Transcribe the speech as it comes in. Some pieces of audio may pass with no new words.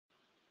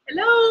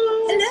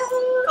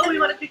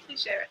quickly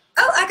share it.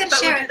 Oh, I got to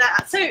share We'll do it.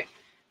 that. So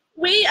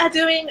we are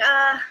doing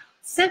a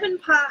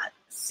 7-part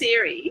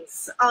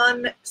series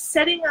on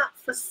setting up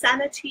for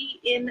sanity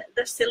in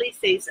the silly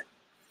season,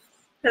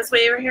 because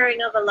we're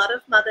hearing of a lot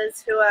of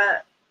mothers who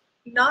are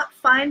not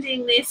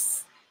finding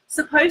this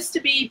supposed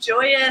to be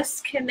joyous,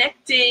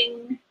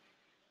 connecting,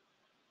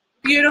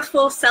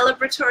 beautiful,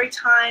 celebratory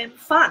time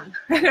fun,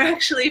 and are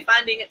actually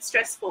finding it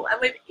stressful.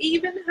 And we've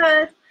even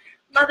heard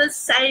mothers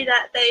say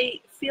that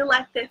they feel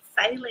like they're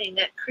failing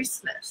at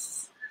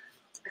Christmas.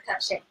 I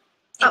can't share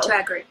into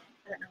our group.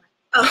 I don't know.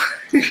 Oh,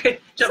 okay.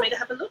 Do you want me to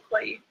have a look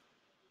while you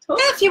talk?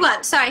 Yeah, if you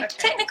want. Sorry, Okay.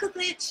 technical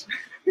glitch.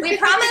 We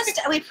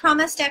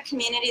promised our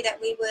community that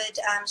we would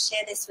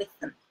share this with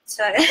them.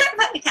 So,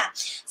 but we can't.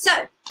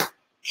 So,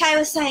 Kay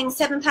was saying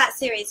 7-part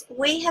series.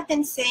 We have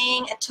been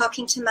seeing and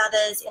talking to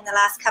mothers in the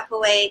last couple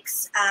of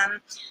weeks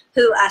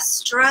who are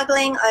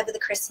struggling over the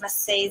Christmas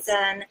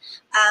season.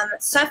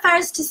 So far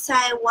as to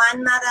say,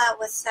 one mother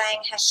was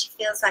saying how she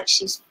feels like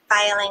she's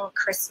failing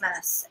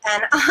Christmas.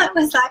 And I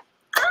was like,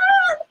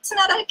 it's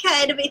not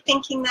okay to be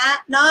thinking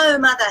that. No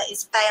mother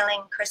is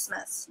failing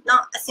Christmas.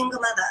 Not a single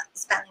mother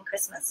is failing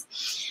Christmas.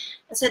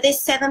 And so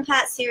this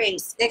 7-part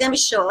series, they're going to be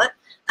short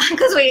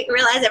because we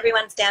realise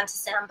everyone's down to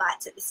sound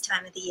bites at this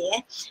time of the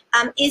year,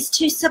 is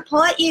to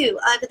support you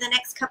over the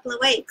next couple of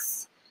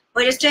weeks.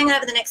 We're just doing it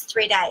over the next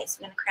 3 days.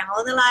 We're going to cram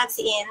all the lives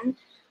in.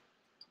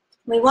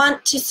 We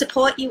want to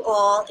support you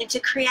all into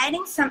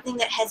creating something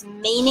that has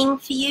meaning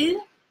for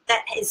you,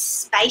 that is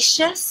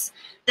spacious,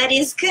 that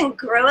is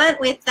congruent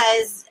with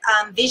those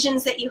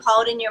visions that you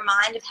hold in your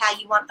mind of how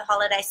you want the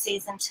holiday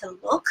season to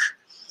look.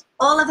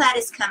 All of that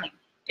is coming.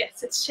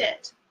 Yes, it's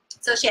shared.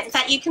 So shared. In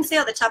fact, you can see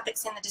all the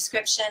topics in the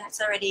description. It's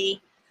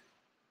already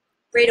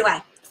read away.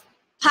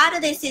 Part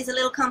of this is a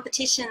little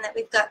competition that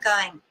we've got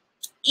going.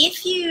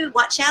 If you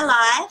watch our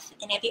live,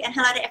 and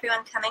hello to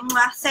everyone coming,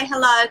 well, say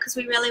hello because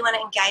we really want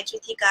to engage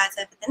with you guys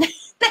over the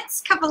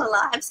next couple of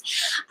lives.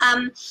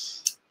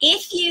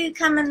 If you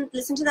come and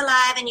listen to the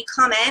live and you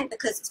comment,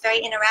 because it's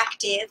very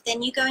interactive,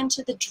 then you go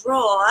into the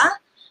draw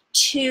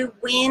to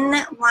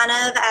win one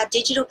of our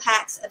digital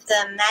packs of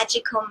the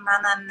Magical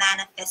Mama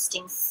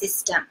Manifesting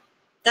System.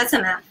 That's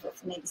a mouthful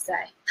for me to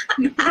say.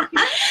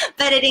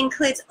 But it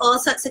includes all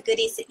sorts of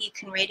goodies that you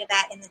can read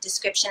about in the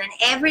description. And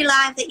every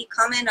live that you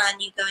comment on,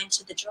 you go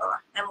into the draw,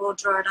 and we'll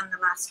draw it on the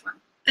last one.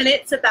 And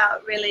it's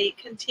about really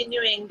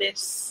continuing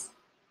this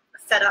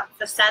set up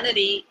for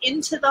sanity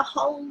into the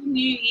whole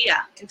new year,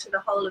 into the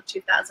whole of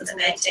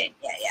 2018.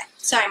 Yeah.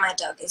 Sorry, my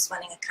dog is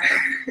wanting a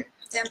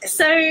cuddle.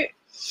 So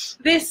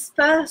this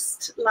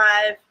first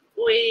live,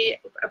 we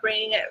are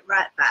bringing it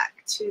right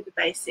back to the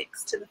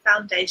basics, to the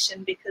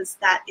foundation, because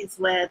that is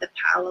where the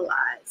power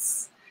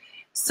lies.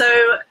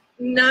 So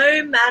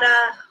no matter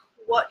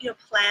what your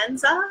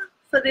plans are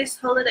for this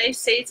holiday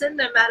season,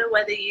 no matter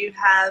whether you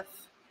have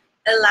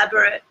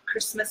elaborate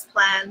Christmas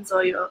plans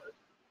or you're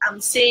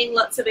seeing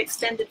lots of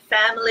extended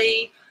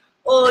family,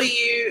 or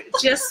you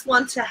just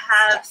want to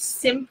have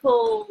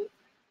simple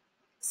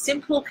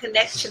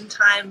connection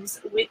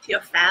times with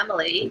your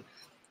family,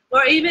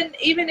 or even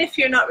if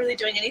you're not really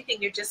doing anything,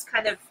 you're just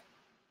kind of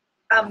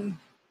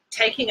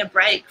taking a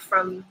break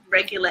from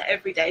regular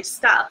everyday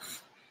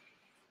stuff.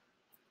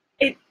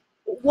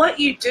 What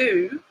you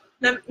do,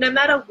 no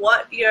matter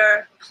what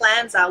your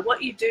plans are,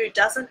 what you do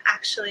doesn't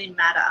actually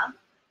matter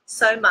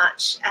so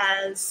much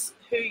as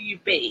who you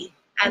be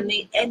and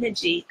the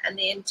energy and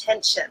the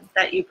intention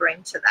that you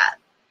bring to that.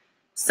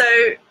 So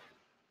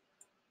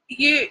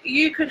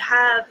you could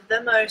have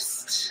the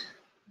most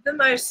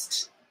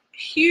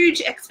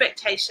huge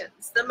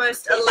expectations, the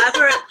most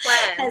elaborate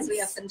plans, as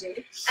we often do.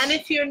 And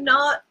if you're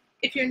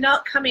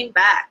not coming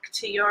back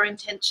to your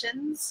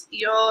intentions,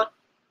 your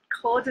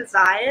core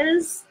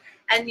desires,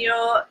 and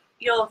your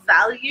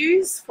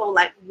values for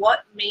like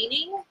what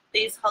meaning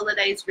these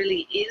holidays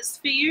really is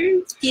for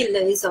you, you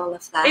lose all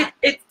of that.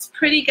 It's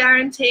pretty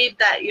guaranteed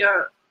that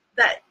you're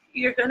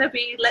gonna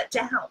be let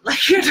down.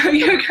 Like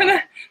you're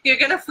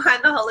gonna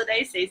find the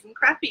holiday season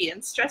crappy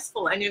and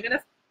stressful, and you're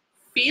gonna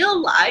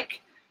feel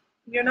like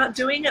you're not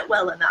doing it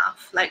well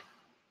enough. Like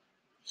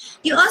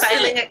you're also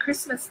failing at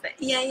Christmas things.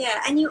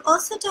 Yeah. And you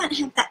also don't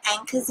have the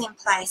anchors in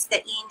place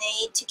that you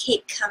need to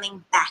keep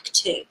coming back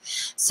to.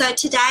 So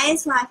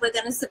today's live, we're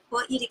going to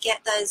support you to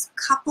get those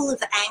couple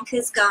of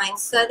anchors going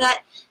so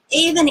that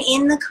even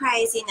in the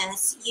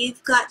craziness,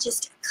 you've got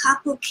just a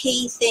couple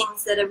key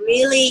things that are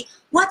really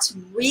what's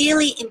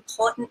really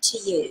important to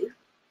you.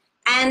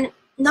 And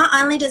not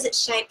only does it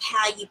shape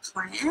how you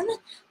plan,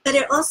 but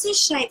it also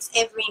shapes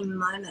every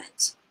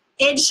moment.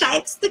 It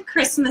shapes the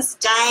Christmas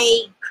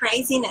Day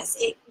craziness.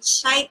 It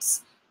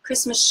shapes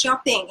Christmas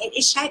shopping.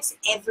 It shapes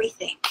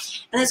everything.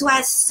 And that's why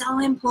it's so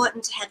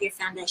important to have your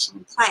foundation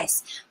in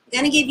place. We're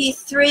going to give you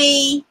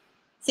 3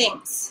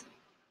 things.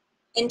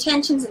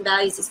 Intentions and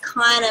values is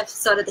kind of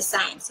sort of the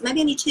same. So maybe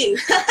only 2.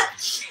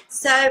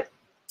 So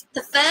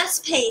the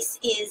first piece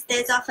is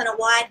there's often a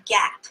wide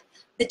gap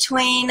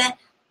between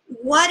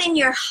what in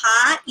your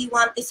heart you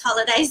want this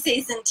holiday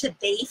season to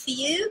be for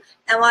you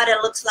and what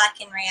it looks like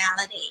in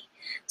reality.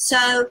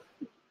 So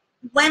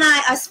when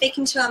I was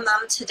speaking to a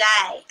mum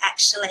today,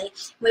 actually,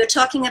 we were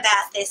talking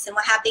about this and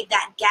how big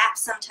that gap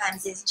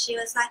sometimes is. And she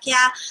was like,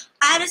 yeah,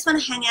 I just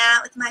want to hang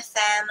out with my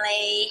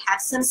family,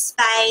 have some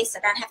space.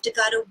 I don't have to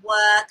go to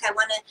work. I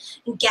want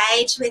to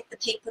engage with the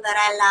people that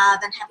I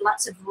love and have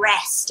lots of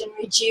rest and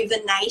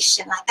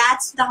rejuvenation. Like,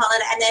 that's the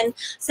holiday. And then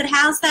I said,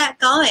 how's that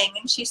going?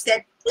 And she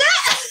said,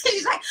 nah.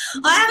 She's like,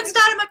 I haven't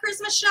started my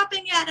Christmas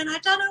shopping yet and I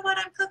don't know what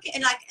I'm cooking.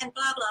 And blah, blah,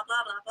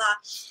 blah, blah, blah.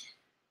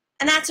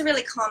 And that's a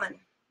really common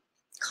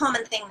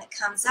thing that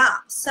comes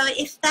up. So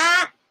if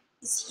that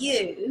is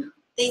you,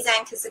 these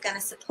anchors are going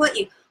to support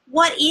you.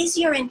 What is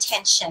your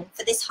intention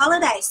for this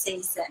holiday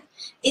season?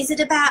 Is it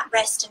about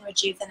rest and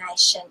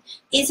rejuvenation?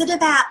 Is it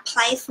about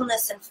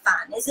playfulness and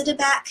fun? Is it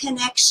about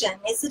connection?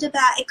 Is it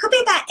about, it could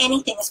be about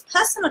anything. It's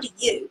personal to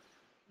you.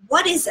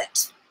 What is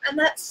it? And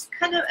that's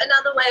kind of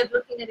another way of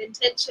looking at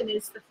intention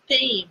is the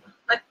theme.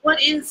 Like,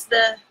 what is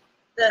the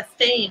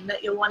theme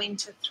that you're wanting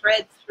to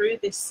thread through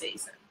this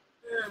season?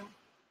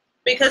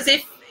 Because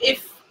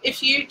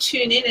if you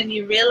tune in and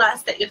you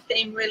realize that your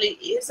theme really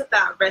is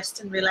about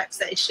rest and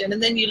relaxation,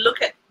 and then you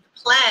look at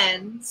the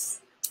plans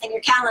and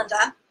your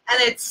calendar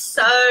and it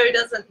so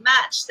doesn't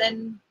match,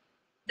 then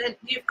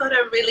you've got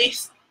a really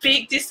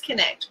big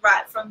disconnect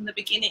right from the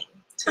beginning.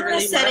 To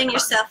really setting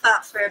yourself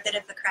up for a bit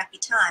of a crappy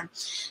time.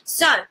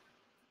 So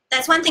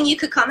that's one thing you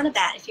could comment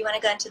about if you want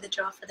to go into the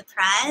draw for the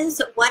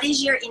prize. What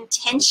is your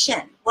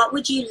intention? What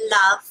would you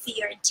love for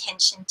your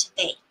intention to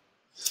be?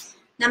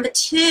 Number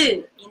 2,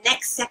 your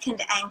next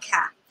second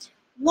anchor.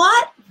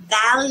 What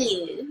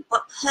value,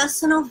 what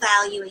personal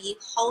value are you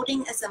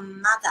holding as a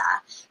mother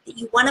that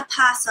you want to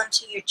pass on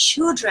to your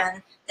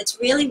children that's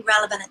really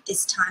relevant at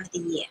this time of the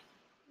year?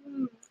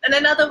 And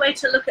another way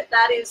to look at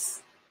that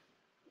is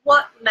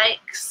what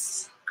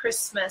makes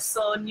Christmas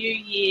or New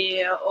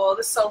Year or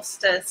the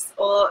solstice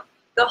or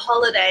the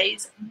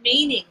holidays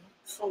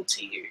meaningful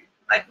to you?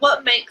 Like,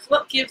 what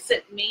gives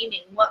it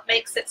meaning? What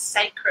makes it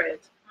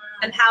sacred?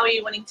 And how are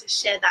you wanting to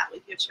share that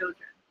with your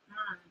children?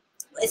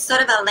 It's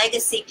sort of a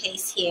legacy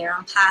piece here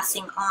on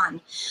passing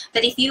on.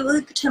 But if you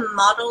were to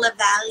model a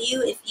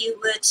value, if you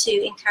were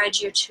to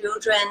encourage your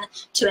children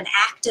to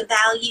enact a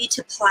value,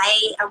 to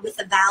play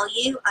with a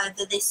value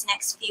over this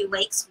next few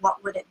weeks,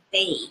 what would it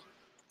be?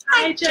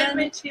 Hi, Jen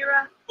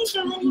Matira. Hey,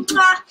 Jen.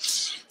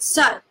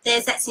 So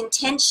there's that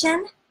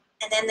intention,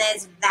 and then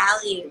there's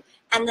value.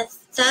 And the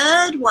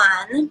third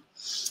one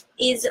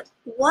is,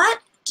 what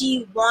do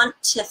you want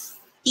to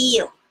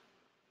feel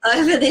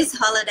over this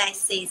holiday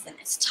season?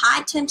 It's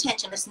tied to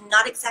intention, but it's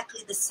not exactly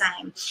the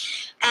same.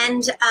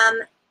 And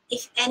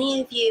if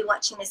any of you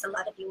watching this, a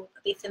lot of you will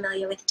be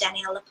familiar with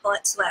Danielle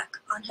Laporte's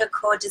work on her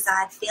core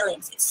desired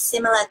feelings. It's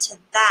similar to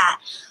that.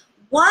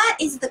 What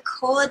is the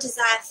core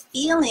desired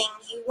feeling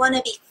you want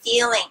to be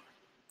feeling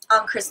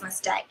on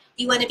Christmas Day?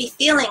 You want to be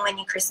feeling when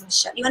you Christmas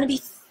shop? You want to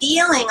be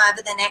feeling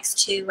over the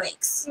next 2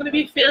 weeks? You want to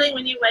be feeling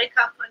when you wake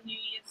up on New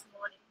Year's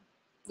morning?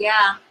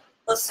 Yeah.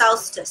 Or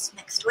solstice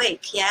next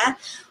week, yeah?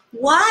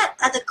 What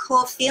are the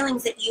core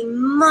feelings that you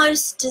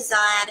most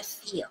desire to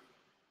feel?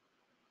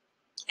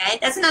 Okay,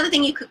 that's another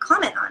thing you could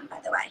comment on, by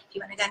the way. If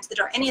you want to go into the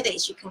draw, any of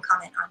these you can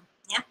comment on,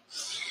 yeah?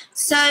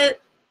 So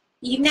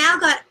you've now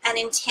got an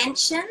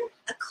intention,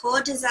 a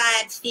core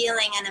desired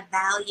feeling, and a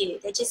value.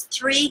 They're just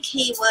 3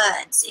 key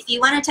words. If you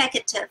want to take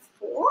it to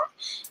 4,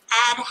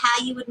 add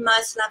how you would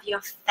most love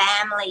your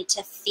family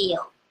to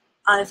feel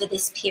over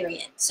this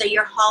period. So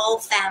your whole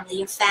family,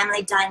 your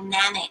family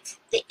dynamic,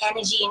 the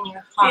energy in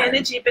your home. The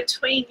energy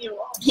between you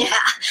all. Yeah,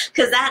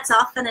 because that's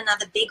often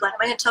another big one.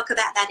 We're going to talk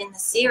about that in the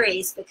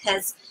series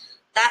because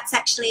that's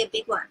actually a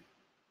big one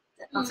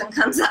that often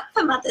comes up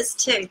for mothers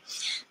too.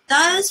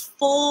 Those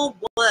 4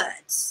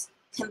 words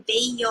can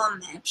be your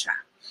mantra,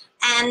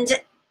 and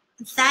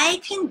they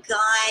can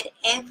guide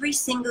every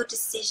single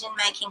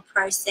decision-making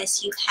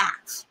process you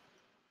have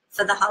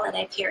for the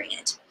holiday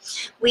period.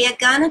 We are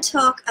going to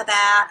talk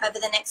about over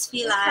the next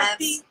few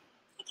lives.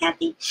 Hi,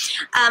 Kathy.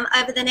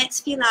 Over the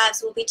next few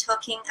lives, we'll be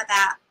talking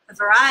about a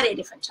variety of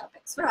different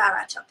topics. Where are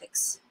our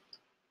topics?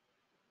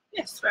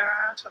 Yes, where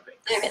are our topics?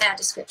 They're in our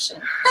description.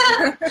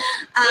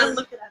 We'll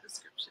look at our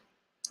description.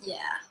 Yeah.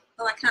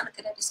 Oh, I can't look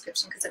at our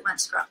description because it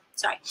won't scroll.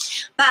 Sorry.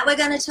 But we're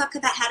going to talk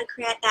about how to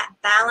create that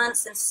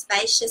balance and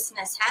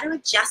spaciousness, how to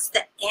adjust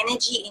the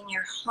energy in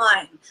your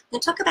home. We're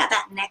going to talk about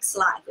that next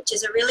slide, which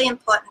is a really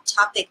important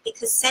topic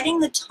because setting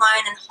the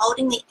tone and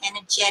holding the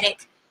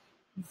energetic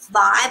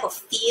vibe or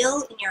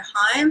feel in your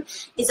home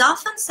is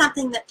often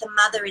something that the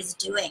mother is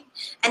doing.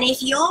 And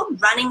if you're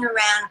running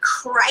around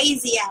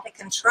crazy out of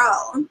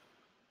control,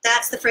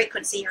 that's the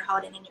frequency you're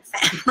holding in your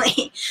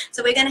family.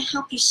 So we're going to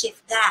help you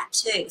shift that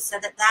too so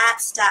that that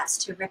starts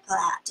to ripple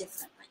out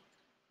differently.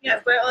 Yeah,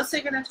 we're also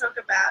going to talk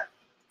about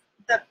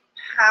the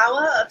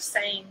power of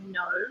saying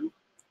no.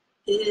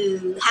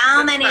 Ooh,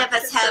 how many of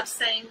us have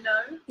saying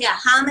no? Yeah,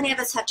 how many of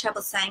us have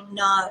trouble saying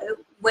no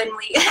when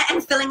we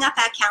and filling up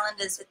our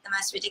calendars with the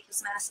most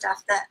ridiculous amount of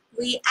stuff that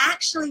we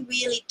actually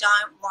really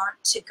don't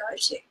want to go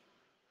to?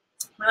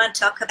 We want to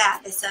talk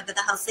about this over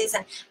the whole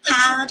season.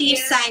 How do you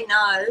say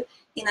no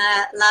in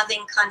a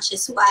loving,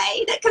 conscious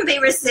way that can be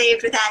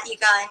received without you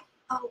going,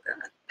 oh,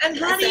 God. And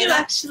how do you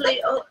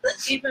actually,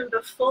 even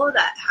before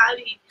that, how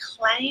do you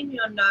claim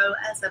your no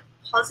as a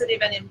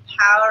positive and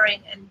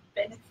empowering and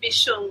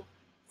beneficial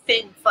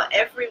thing for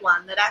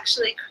everyone that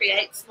actually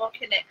creates more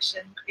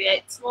connection,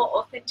 creates more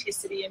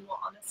authenticity and more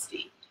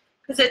honesty?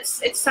 Because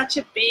it's such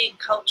a big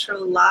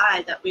cultural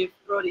lie that we've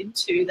brought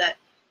into that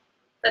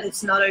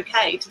it's not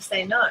okay to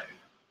say no.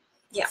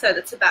 Yeah. So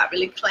that's about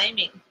really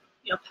claiming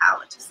your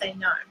power to say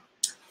no.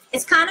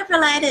 It's kind of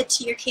related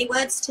to your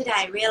keywords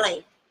today,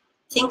 really.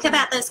 Think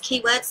about those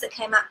keywords that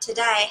came up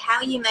today. How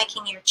are you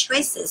making your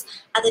choices?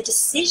 Are the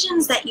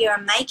decisions that you're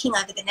making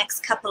over the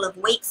next couple of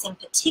weeks in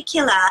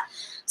particular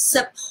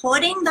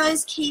supporting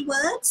those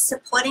keywords,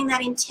 supporting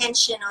that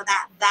intention or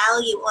that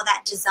value or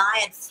that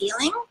desired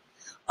feeling,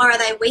 or are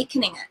they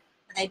weakening it?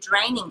 Are they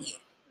draining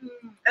you?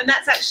 And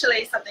that's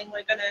actually something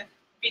we're going to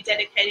be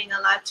dedicating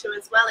our life to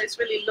as well, is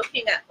really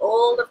looking at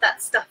all of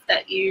that stuff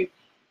that you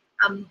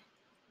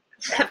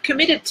have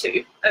committed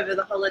to over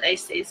the holiday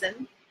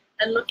season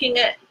and looking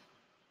at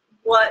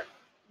what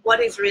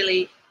is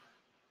really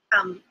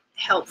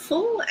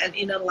helpful and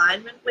in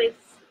alignment with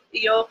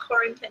your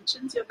core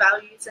intentions, your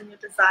values and your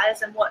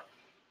desires, and what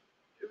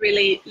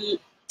really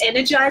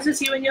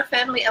energizes you and your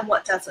family and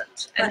what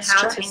doesn't, and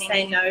how to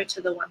say no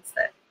to the ones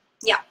that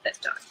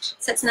don't.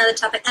 So it's another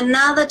topic.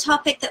 Another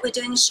topic that we're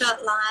doing a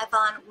short live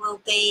on will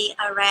be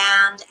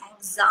around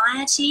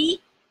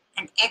anxiety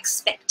and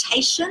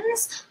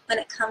expectations when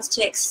it comes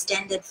to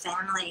extended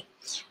family.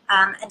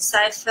 And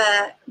so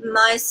for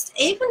most,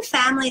 even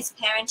families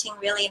parenting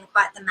really in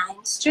quite the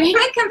mainstream,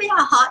 it can be a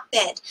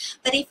hotbed.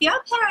 But if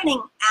you're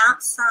parenting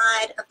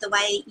outside of the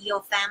way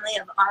your family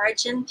of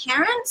origin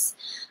parents,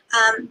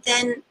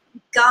 then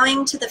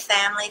going to the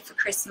family for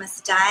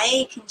Christmas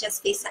Day can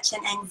just be such an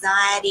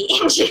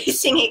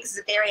anxiety-inducing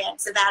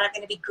experience about I'm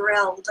going to be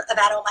grilled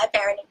about all my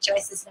parenting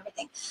choices and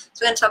everything. So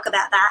we're going to talk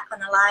about that on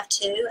the live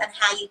too, and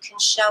how you can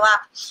show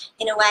up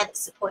in a way that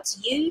supports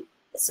you,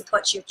 that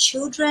supports your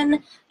children,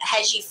 that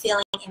has you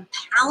feeling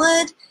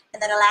empowered,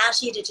 and that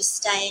allows you to just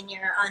stay in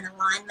your own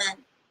alignment,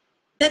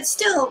 but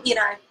still, you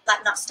know,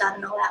 like not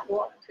starting all that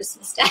war on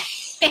Christmas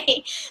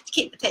Day to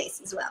keep the peace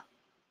as well.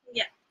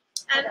 Yeah.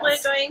 And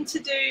we're going to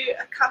do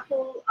a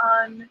couple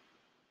on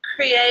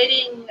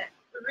creating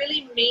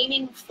really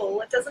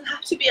meaningful, it doesn't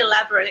have to be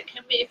elaborate, it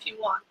can be if you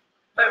want,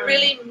 but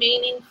really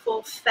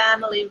meaningful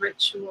family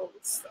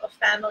rituals or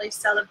family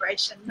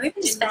celebrations. Or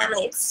even just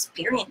family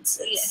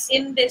experiences. Yeah,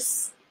 in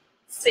this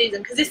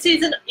season, because this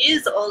season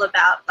is all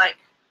about like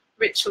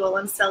ritual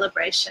and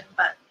celebration,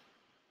 but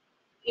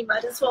you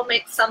might as well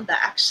make some that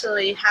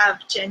actually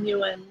have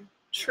genuine,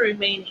 true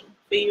meaning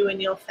for you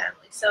and your family.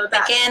 So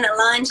again,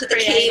 align to the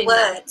key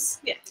words.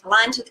 Yeah.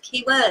 Align to the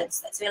key words.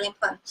 That's really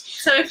important.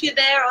 So if you're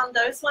there on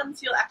those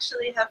ones, you'll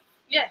actually have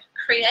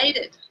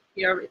created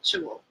your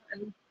ritual,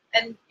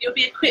 and you'll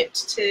be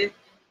equipped to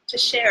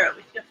share it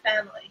with your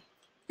family.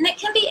 And it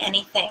can be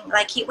anything.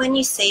 Like when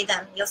you see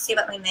them, you'll see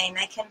what we mean.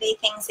 They can be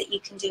things that you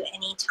can do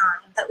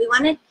anytime. But we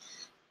want to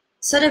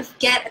sort of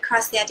get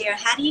across the idea of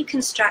how do you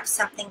construct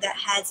something that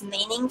has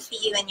meaning for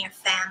you and your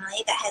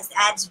family, that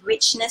adds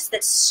richness,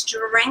 that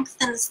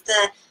strengthens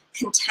the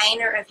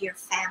container of your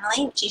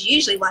family, which is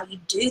usually why you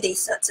do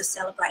these sorts of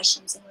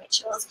celebrations and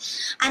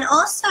rituals. And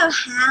also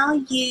how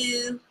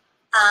you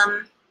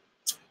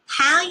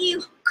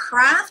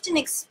craft an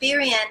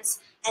experience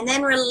and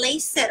then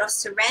release it or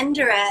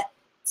surrender it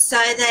so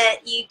that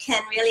you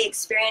can really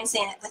experience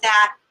it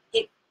without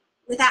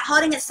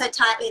holding it so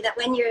tightly that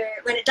when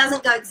it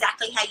doesn't go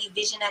exactly how you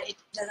vision it, it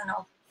doesn't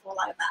all fall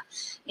over.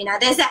 You know,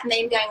 there's that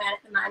meme going around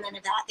at the moment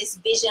about this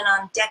vision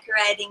on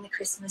decorating the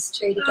Christmas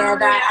tree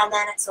together, and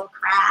then it's all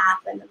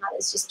crap and the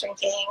mother's just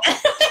drinking.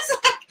 It's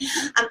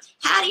like,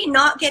 how do you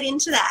not get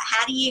into that?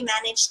 How do you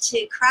manage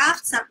to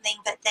craft something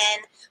but then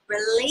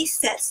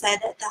release it so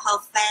that the whole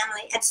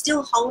family, and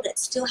still hold it,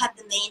 still have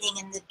the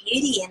meaning and the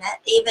beauty in it,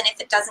 even if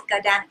it doesn't go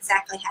down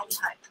exactly how you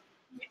hope?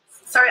 Yes.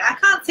 Sorry, I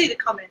can't see the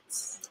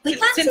comments.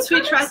 Since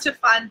we tried to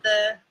find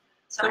the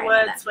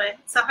words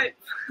so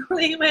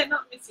hopefully we're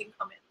not missing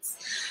comments.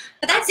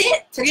 But that's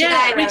it for today.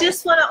 Yeah, we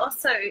just want to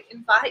also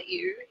invite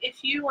you,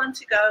 if you want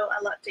to go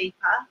a lot deeper,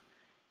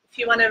 if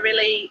you want to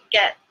really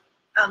get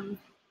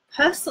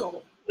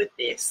personal with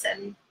this,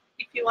 and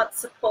if you want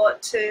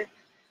support to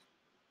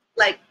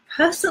like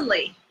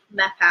personally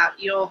map out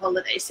your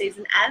holiday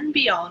season and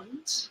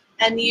beyond,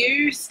 and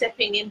you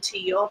stepping into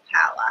your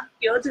power,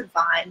 your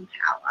divine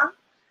power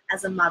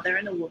as a mother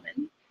and a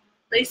woman,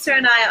 Lisa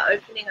and I are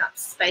opening up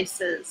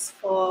spaces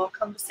for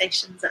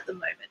conversations at the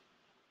moment.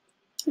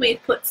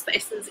 We've put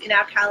spaces in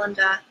our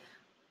calendar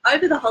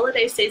over the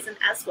holiday season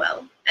as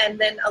well, and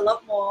then a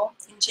lot more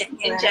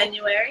in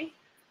January.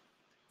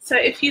 So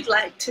if you'd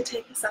like to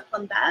take us up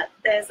on that,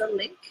 there's a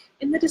link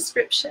in the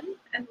description,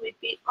 and we'd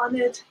be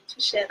honoured to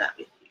share that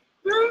with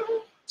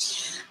you.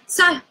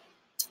 So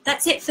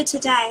that's it for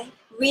today.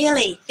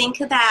 Really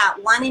think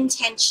about one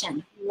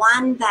intention,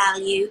 one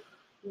value,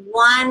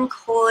 one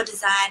core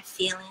desired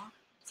feeling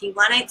If you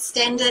want to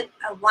extend it,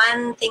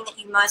 one thing that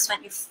you most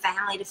want your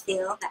family to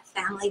feel, that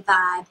family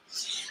vibe,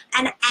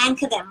 and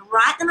anchor them.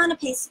 Write them on a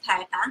piece of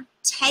paper.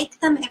 Take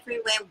them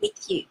everywhere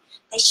with you.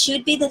 They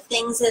should be the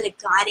things that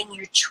are guiding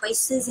your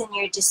choices and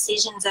your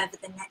decisions over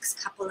the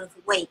next couple of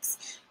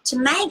weeks to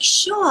make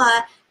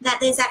sure that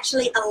there's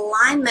actually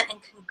alignment and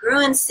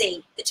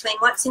congruency between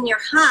what's in your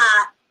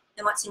heart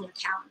and what's in your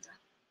calendar.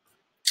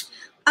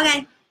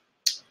 Okay,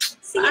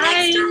 see you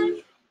next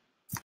time.